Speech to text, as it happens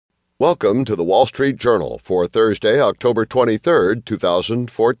Welcome to the Wall Street Journal for Thursday, October 23,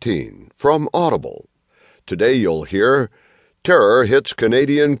 2014, from Audible. Today you'll hear, Terror Hits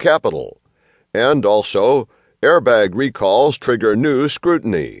Canadian Capital, and also, Airbag Recalls Trigger New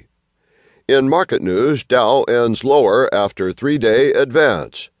Scrutiny. In market news, Dow ends lower after three-day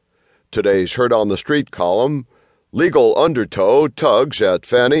advance. Today's Heard on the Street column, Legal Undertow Tugs at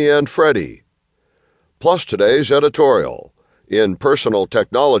Fannie and Freddie. Plus today's editorial, In Personal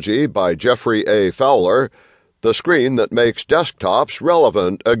Technology by Jeffrey A. Fowler, the screen that makes desktops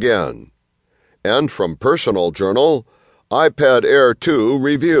relevant again. And from Personal Journal, iPad Air 2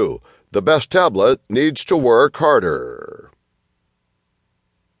 review, the best tablet needs to work harder.